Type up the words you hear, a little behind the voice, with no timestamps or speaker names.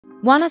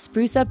Want to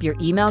spruce up your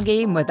email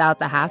game without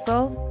the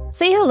hassle?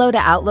 Say hello to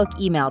Outlook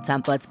Email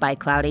Templates by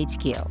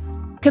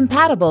cloudHQ.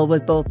 Compatible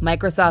with both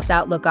Microsoft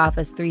Outlook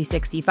Office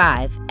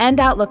 365 and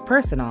Outlook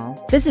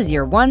Personal, this is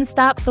your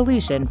one-stop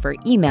solution for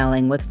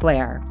emailing with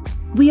flair.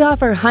 We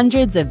offer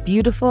hundreds of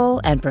beautiful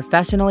and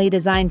professionally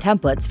designed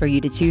templates for you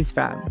to choose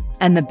from.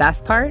 And the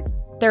best part?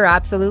 They're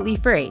absolutely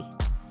free.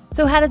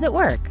 So how does it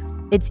work?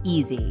 It's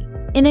easy.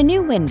 In a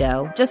new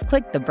window, just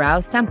click the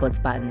Browse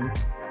Templates button.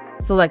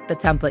 Select the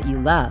template you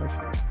love.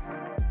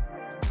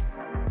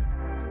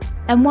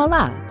 And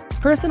voila!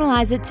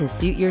 Personalize it to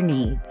suit your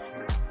needs.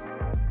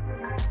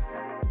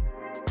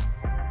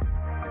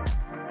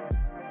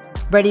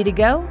 Ready to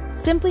go?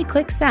 Simply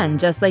click Send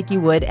just like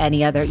you would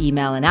any other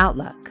email in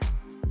Outlook.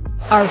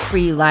 Our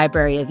free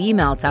library of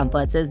email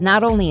templates is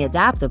not only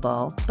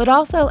adaptable, but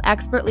also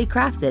expertly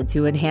crafted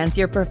to enhance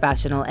your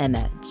professional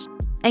image.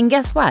 And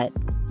guess what?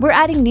 We're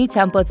adding new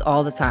templates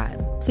all the time,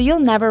 so you'll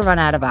never run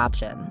out of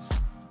options.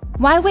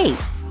 Why wait?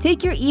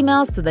 Take your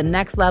emails to the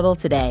next level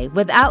today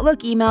with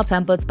Outlook Email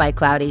Templates by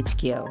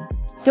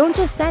cloudHQ. Don't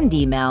just send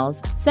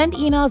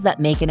emails that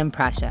make an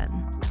impression.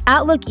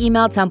 Outlook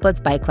Email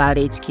Templates by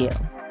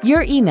cloudHQ.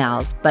 Your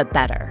emails, but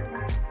better.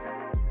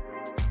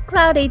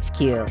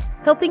 cloudHQ,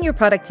 helping your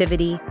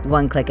productivity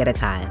one click at a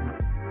time.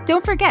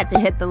 Don't forget to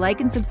hit the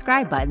like and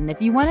subscribe button if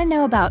you want to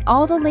know about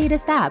all the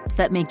latest apps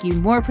that make you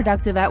more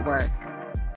productive at work.